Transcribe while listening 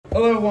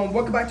Hello everyone,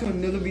 welcome back to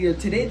another video.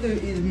 Today there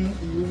is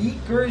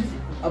leakers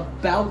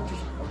about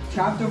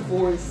Chapter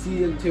 4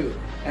 Season 2.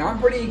 And I'm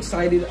pretty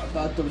excited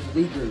about those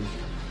leakers.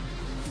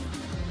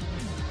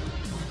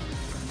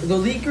 The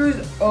leakers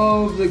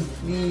of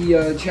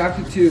the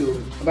Chapter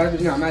 2,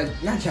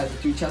 not Chapter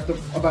 2,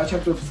 about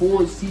Chapter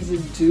 4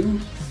 Season 2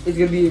 is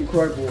going to be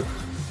incredible.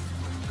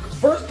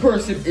 First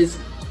person is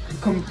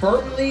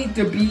confirmedly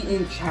to be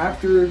in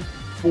Chapter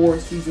 4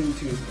 Season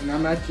 2, and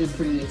I'm actually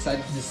pretty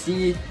excited to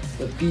see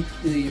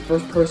the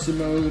first person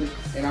mode,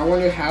 and I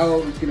wonder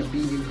how it's going to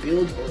be in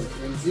builds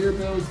or in zero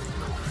builds,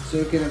 so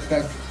it can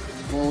affect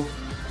both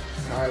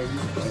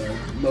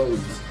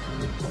modes.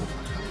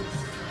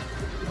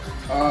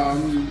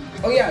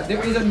 Oh yeah,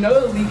 there is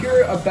another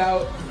leaker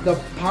about the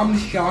pump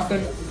shotgun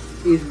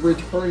is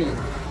returning.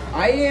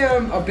 I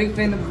am a big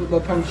fan of the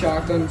pump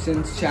shotgun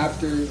since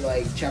chapter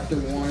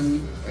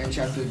 1 and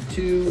chapter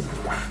 2.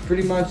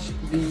 Pretty much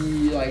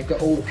the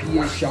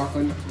OPest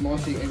shotgun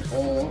mostly in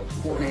all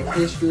Fortnite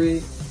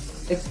history.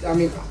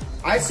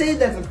 I say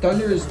that the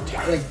Thunder is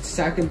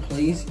second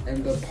place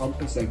and the pump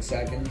is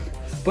second,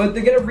 but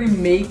they're gonna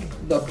remake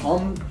the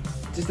pump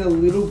just a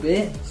little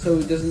bit so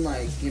it doesn't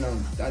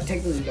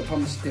technically the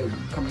pump is still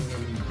coming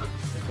in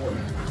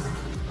Fortnite.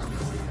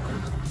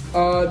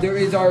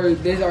 There's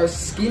our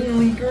skin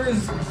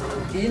leakers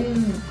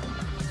in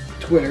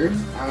Twitter,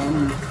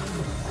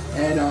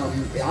 and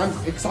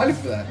I'm excited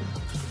for that.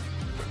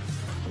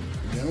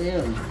 I really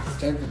am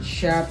excited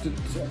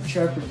for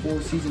chapter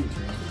 4 season 2.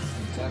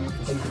 Excited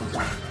for season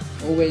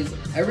 2. Always,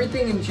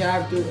 everything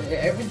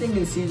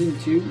in season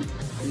 2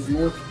 is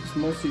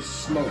mostly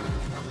smoke.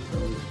 So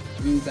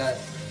it means that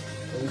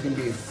it was gonna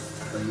be a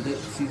lit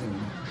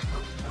season.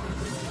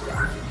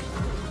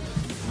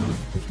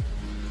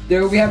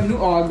 There we have new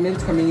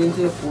augments coming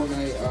into the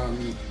Fortnite.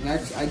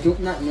 Next, I do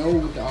not know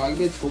what the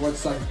augments for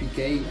what's like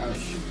PK.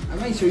 I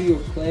might show you a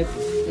clip,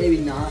 maybe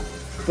not.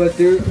 But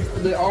there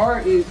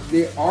are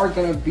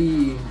gonna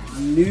be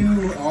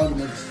new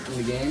augments in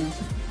the game.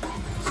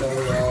 So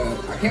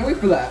I can't wait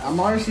for that. I'm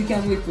honestly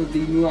can't wait for the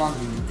new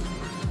augments.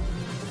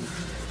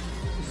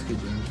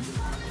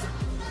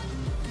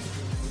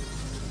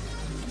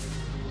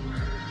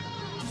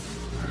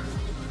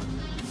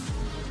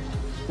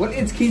 What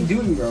is Kid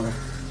doing, bro?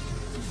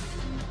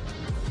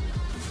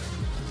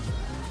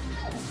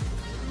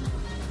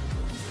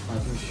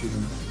 Shoot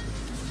him.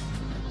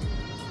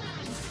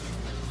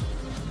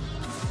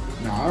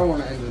 No, I don't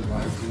want to end his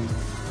life, dude.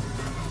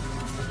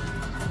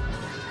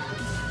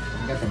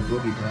 I got the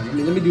boogie, bro.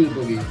 Let me do the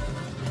boogie.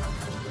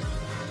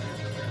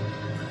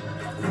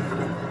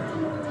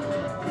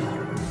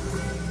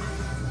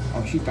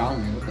 Oh, she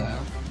found me. What the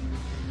hell?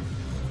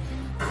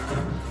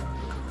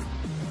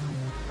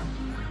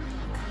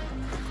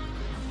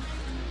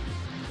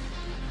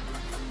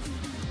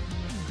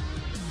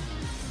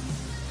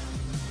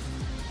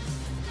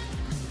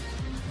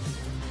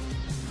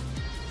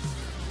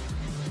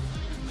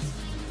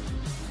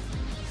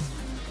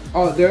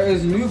 Oh, there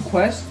is a new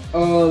quest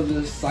of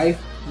the Cypher.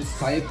 It's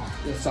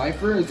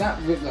not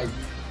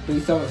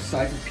based off of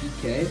Cypher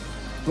PK,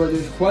 but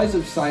there's quests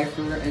of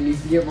Cypher, and you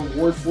can get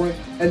rewards for it.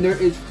 And there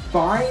is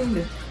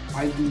find.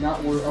 I do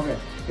not work. Okay,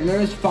 and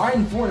there is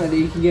find Fortnite that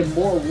you can get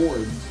more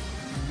rewards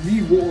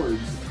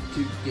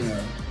to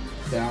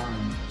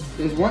down.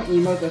 There's one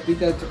emote. I think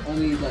that's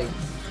only the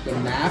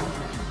map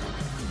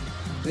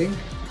thing.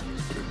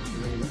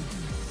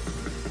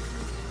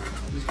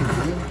 Just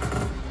continue.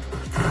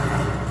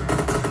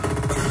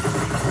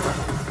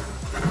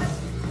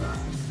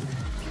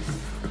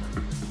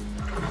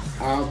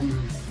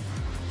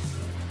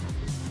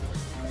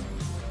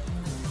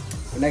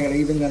 I'm not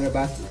even gonna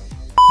about to.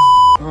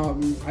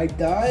 I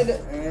died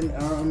and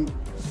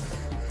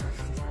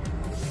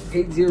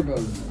hate zero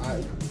builds.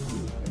 I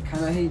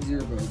kind of hate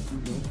zero builds. I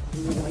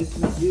don't like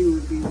zero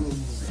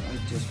builds. I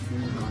just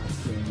really not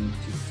going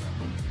to.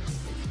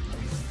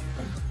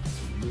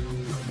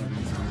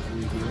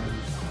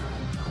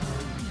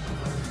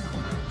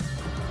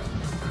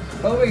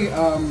 By the way,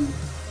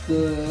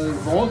 the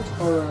vaults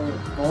are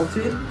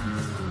vaulted.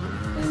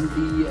 And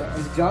the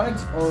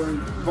exotics are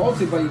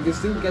vaulted, but you can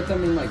still get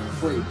them in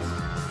crates.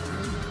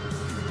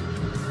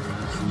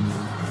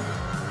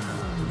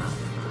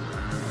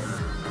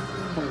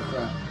 Holy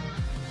crap.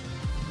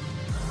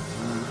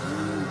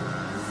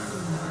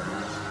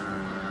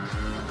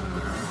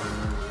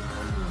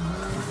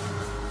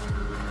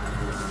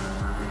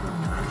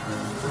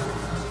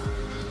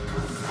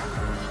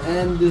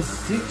 And the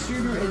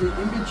 6-shooter and the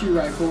infantry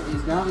rifle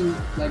is now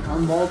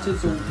unvaulted,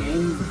 so in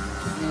game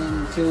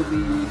until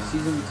the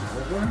season's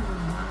over.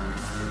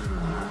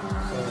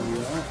 So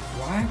yeah,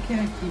 why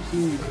can't I keep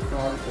seeing these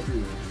frogs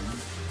everywhere?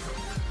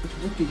 What's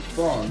with these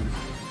frogs?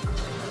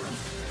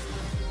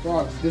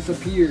 Frogs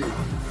disappeared.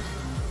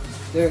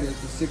 There it is,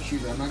 the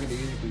 6-shooter. I'm not gonna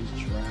use it because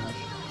it's trash.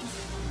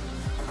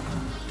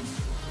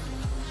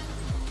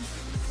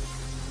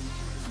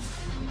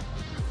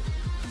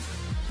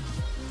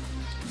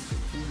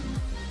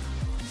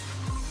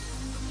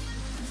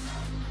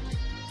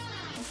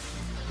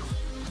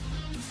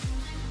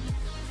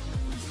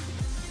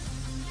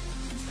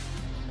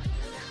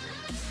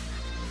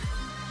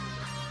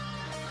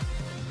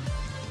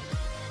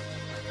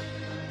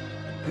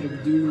 Bucket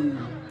of Doom.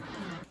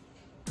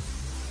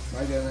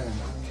 Right there, then.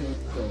 Kill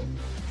it, go.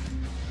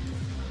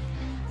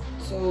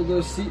 So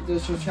the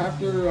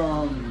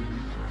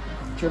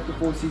chapter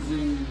 4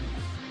 season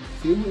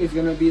 2 is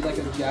gonna be like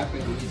a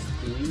Japanese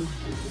theme.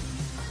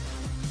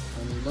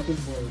 I'm looking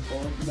forward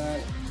to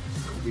that.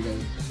 Hope you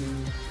guys too.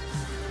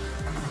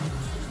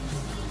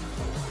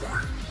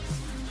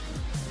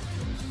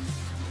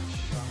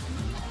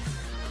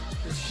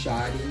 It's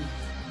shoddy.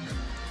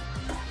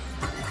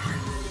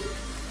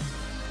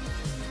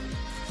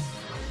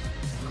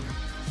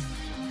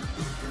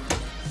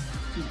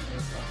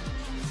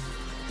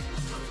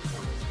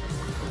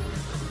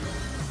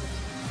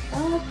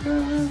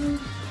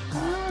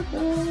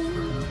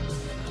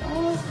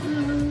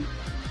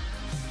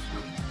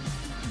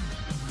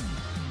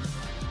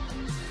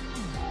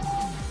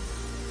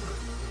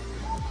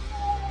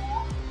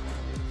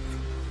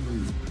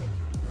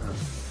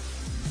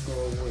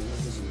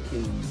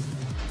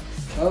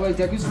 By the way,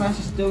 Deku Smash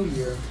is still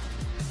here,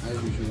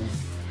 as usual.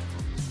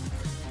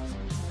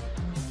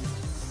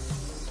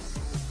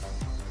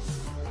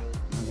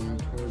 I'm going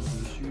towards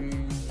the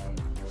stream.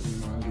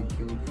 I'm gonna get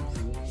killed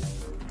easily.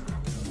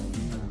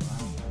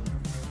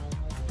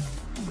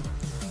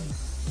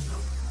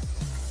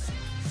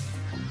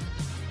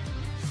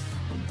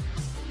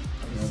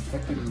 Yeah,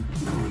 effectively,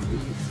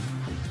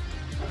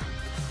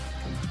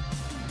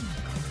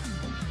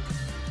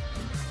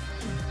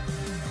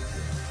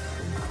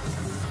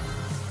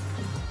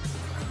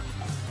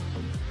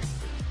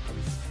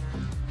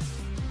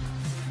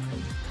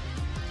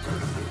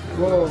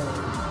 whoa.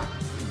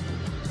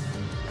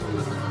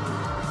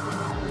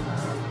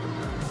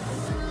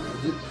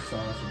 Zip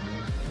sauce.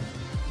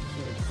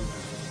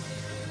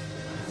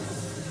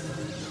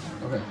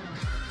 Okay.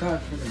 God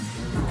freaking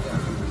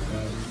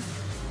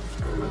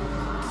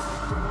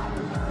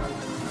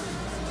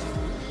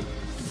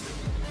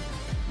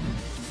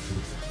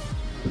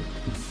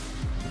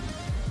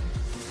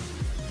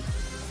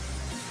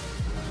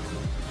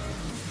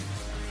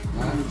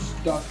I'm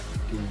stuck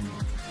doing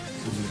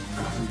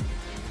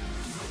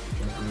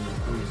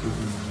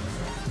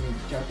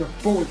Chapter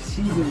 4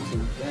 season 2.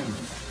 Damn it.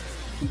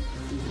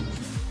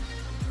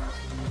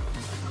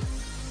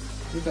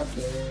 Look up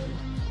there.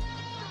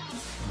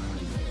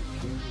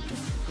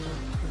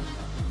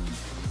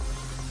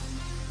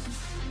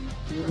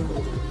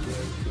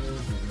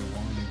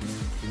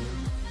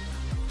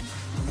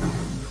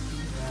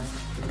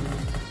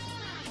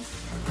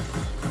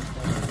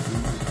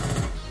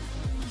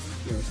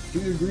 Yes, do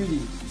the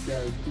greedy,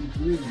 guys. Do the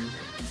greedy.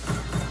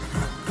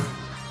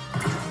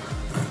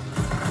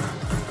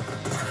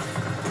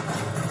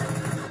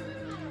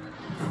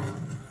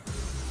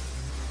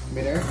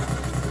 Midair.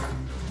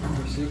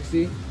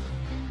 360.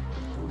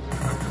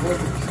 What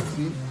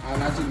 360?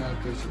 I'm actually not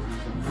 360.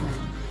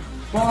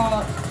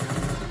 But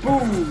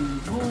boom!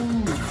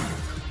 Boom!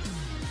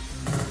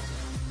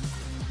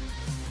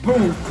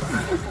 Boom!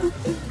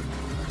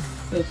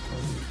 That's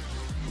funny.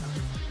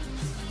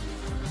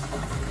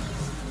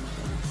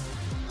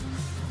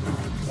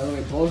 By the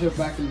way, Bulls are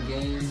back in the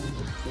game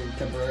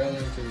temporarily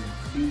until the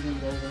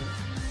season's over.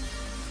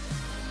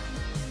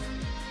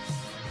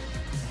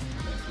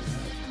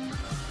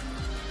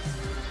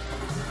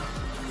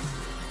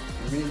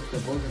 I mean, the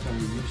Bulls are kind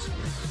of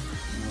useless.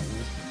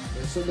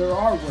 So there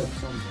are worth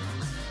something.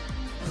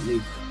 At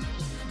least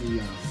the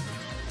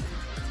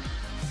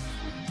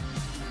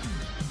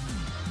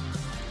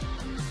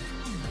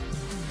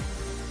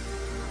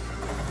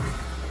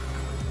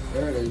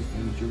there it is.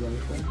 Did you run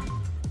it for?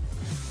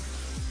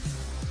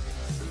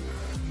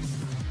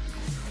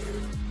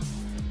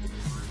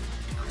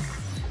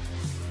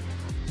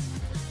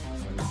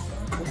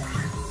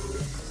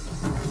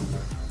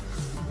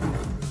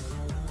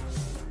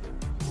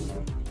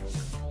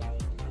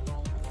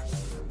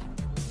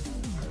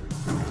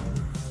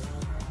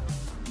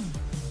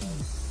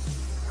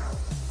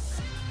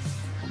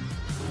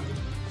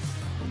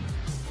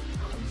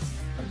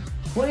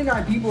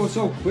 29 people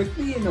so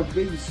quickly in a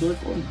big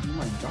circle. Oh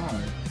my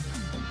god.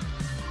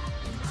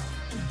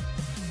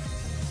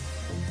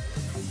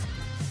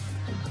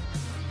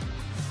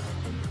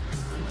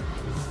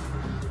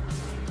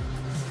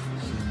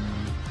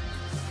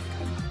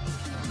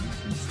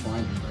 He's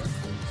flying, bro.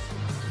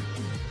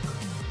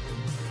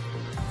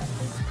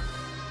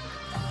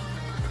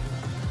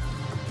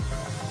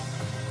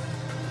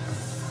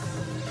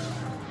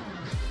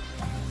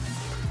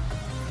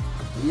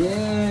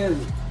 Yeah.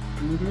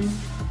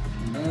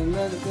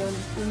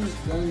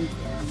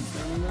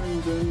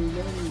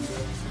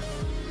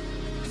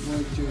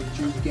 What you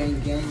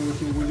gang, what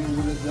you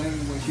wouldn't thing,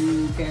 what you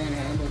can't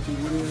handle, what you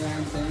wouldn't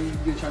have thing.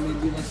 You're trying to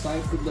be the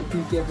cypher, the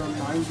peak ever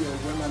remind you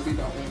of when I be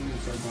the only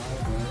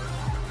survivor.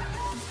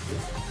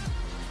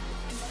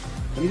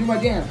 Let me do my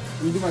dance.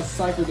 Let me do my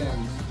cypher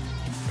dance.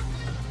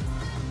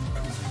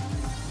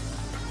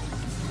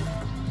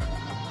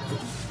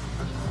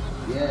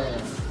 Yeah.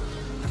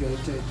 You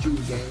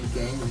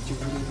gang, what you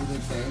really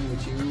thing,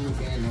 what you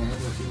can't handle,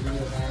 what you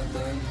really have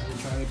thing. You're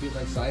trying to be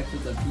like cypher,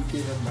 the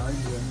peak ever remind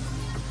you.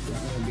 You're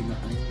gonna be the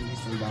only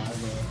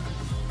survivor.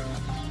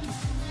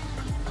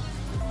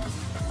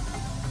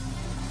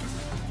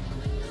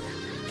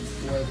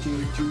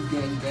 Choo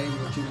gang gang,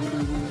 what you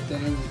really wanna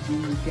thing, what you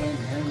can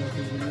handle,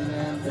 cause when you're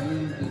damn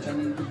thing, bitch, I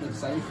need to put the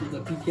cipher, the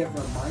PK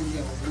remind me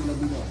of gonna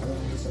be the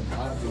only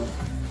survivor.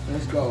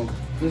 Let's go.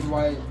 This is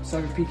why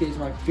Cypher PK is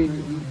my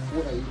favorite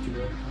Fortnite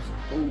YouTuber.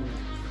 Oh.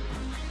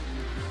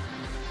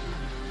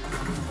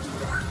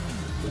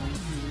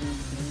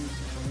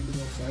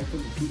 Cypher,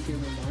 the PK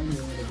remind me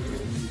of gonna be the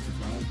only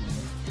survivor.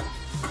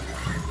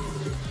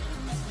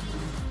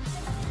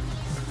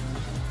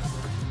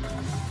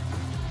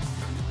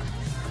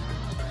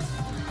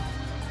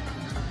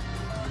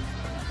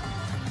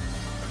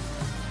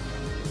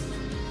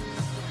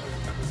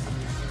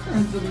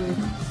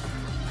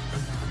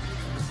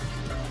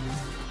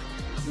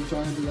 We're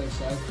trying to be like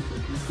Cypher for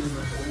PK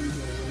remind me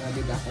when I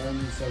get the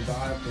only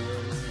survivor.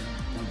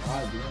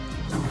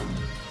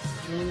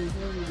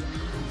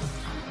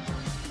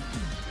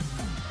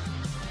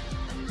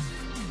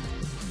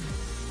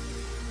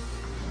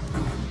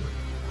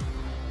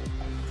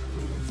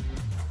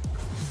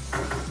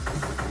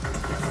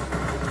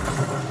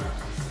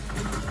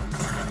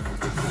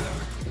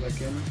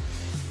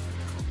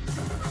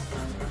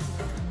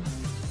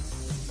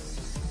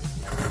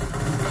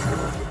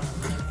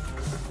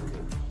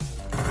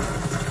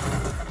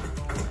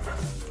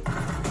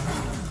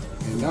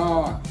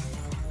 No.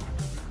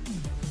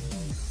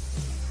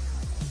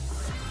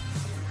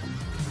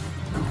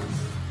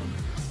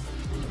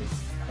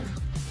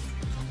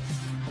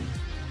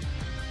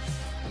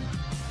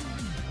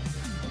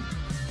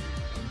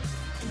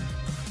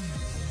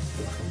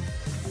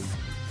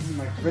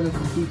 My friends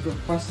will keep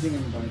requesting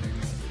and inviting me.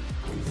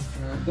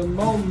 At the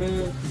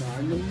moment, not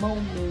in the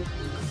moment.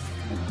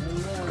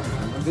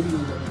 My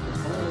videos are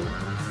fine.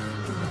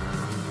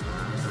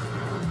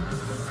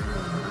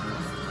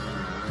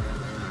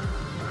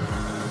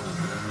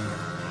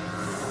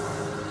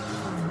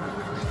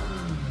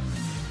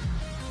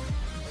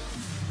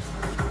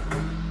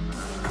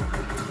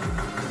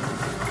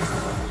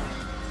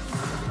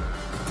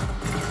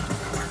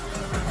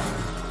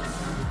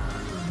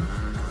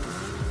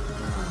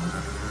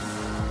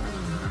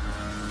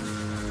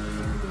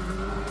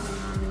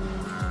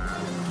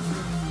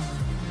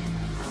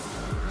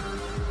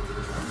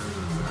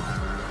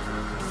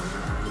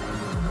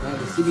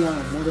 See me on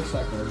a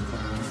motorcycle every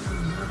time.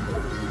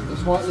 This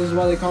is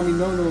why they call me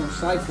No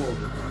Cycle.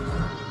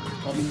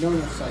 Call me No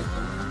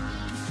Cycle.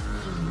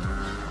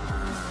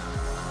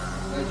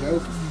 Is that a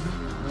joke?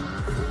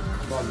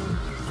 Funny.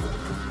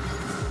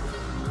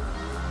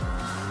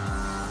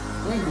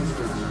 Thank you,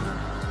 Sticky.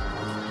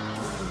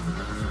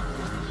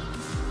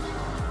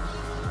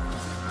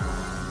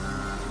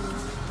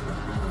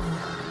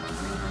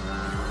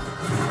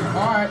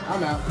 Alright,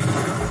 I'm out.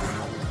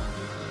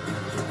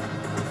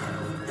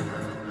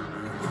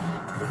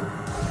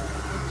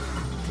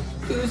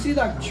 Dude, see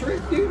that trick,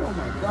 dude? Oh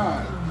my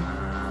god.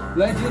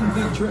 Legend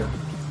the trick.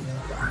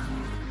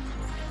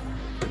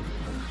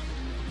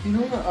 You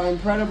know what? I'm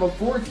proud of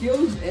 4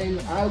 kills, and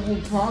I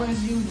will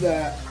promise you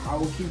that I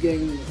will keep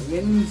getting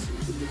wins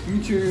in the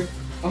future.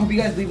 I hope you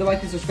guys leave a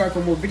like and subscribe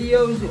for more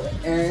videos,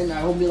 and I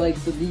hope you like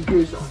the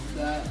leakers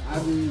that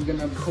I'm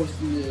gonna post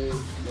in the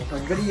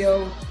first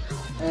video.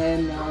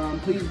 And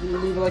please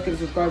leave a like and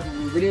subscribe for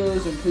more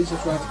videos, and please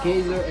subscribe to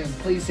Kaiser, and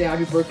please say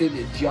happy birthday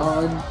to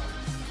John.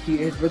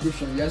 His birthday's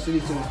from yesterday,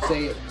 so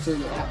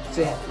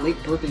say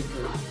late birthday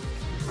for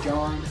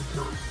John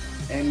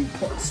and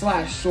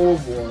slash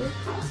Soulvor.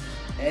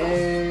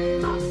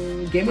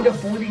 And give me the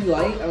 40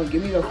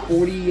 give me the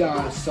 40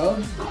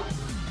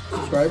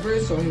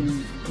 subscribers, so I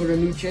can put a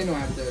new channel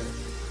out there.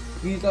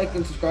 Please like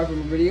and subscribe for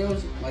more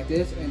videos like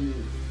this, and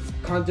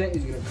content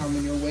is gonna come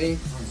in your way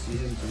on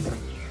season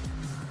 2.